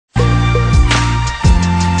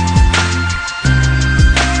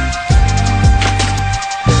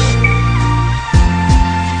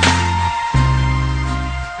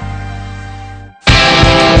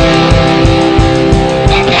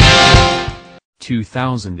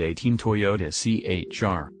2018 Toyota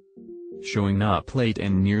CHR. Showing up late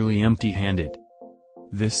and nearly empty-handed.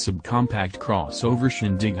 This subcompact crossover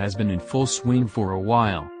shindig has been in full swing for a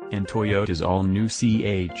while, and Toyota's all-new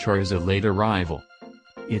CHR is a late arrival.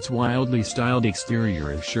 Its wildly styled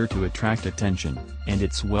exterior is sure to attract attention, and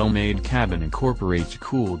its well-made cabin incorporates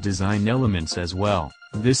cool design elements as well.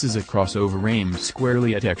 This is a crossover aimed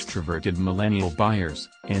squarely at extroverted millennial buyers,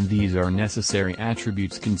 and these are necessary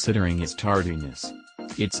attributes considering its tardiness.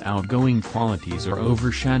 Its outgoing qualities are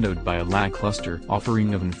overshadowed by a lackluster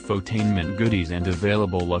offering of infotainment goodies and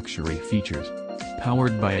available luxury features.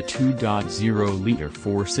 Powered by a 2.0-liter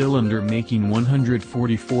four-cylinder making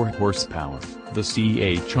 144 horsepower, the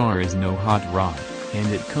CHR is no hot rod,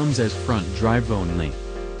 and it comes as front drive only.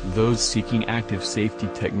 Those seeking active safety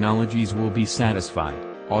technologies will be satisfied.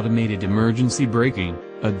 Automated emergency braking,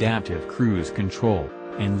 adaptive cruise control,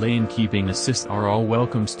 and lane keeping assist are all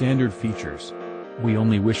welcome standard features. We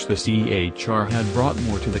only wish the CHR had brought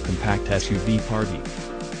more to the compact SUV party.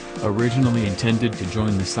 Originally intended to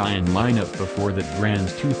join the Scion lineup before that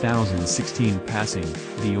brand's 2016 passing,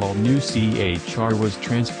 the all-new CHR was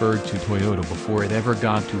transferred to Toyota before it ever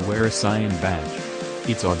got to wear a Scion badge.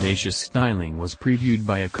 Its audacious styling was previewed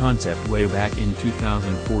by a concept way back in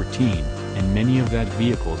 2014, and many of that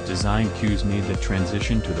vehicle's design cues made the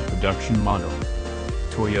transition to the production model.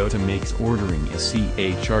 Toyota makes ordering a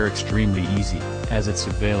CHR extremely easy, as it's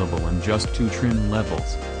available in just two trim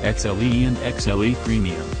levels, XLE and XLE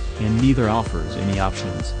Premium, and neither offers any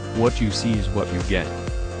options. What you see is what you get.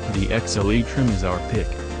 The XLE trim is our pick,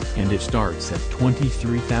 and it starts at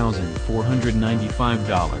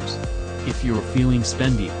 $23,495. If you're feeling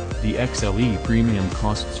spendy, the XLE Premium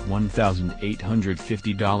costs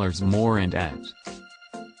 $1,850 more and adds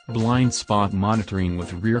blind spot monitoring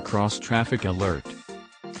with rear cross-traffic alert,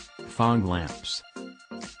 fog lamps,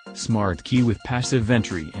 smart key with passive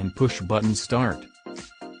entry and push-button start,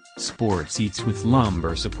 sport seats with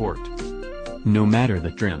lumbar support. No matter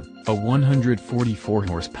the trim, a 144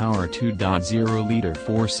 horsepower 2.0-liter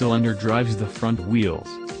four-cylinder drives the front wheels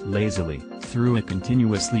lazily through a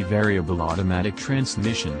continuously variable automatic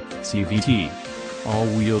transmission (CVT).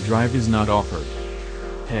 All-wheel drive is not offered.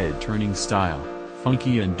 Head-turning style,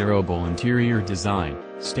 funky and durable interior design,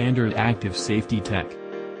 standard active safety tech.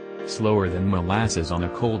 Slower than molasses on a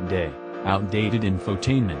cold day, outdated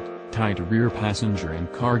infotainment, tight rear passenger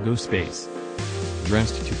and cargo space.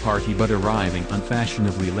 Dressed to party but arriving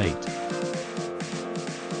unfashionably late.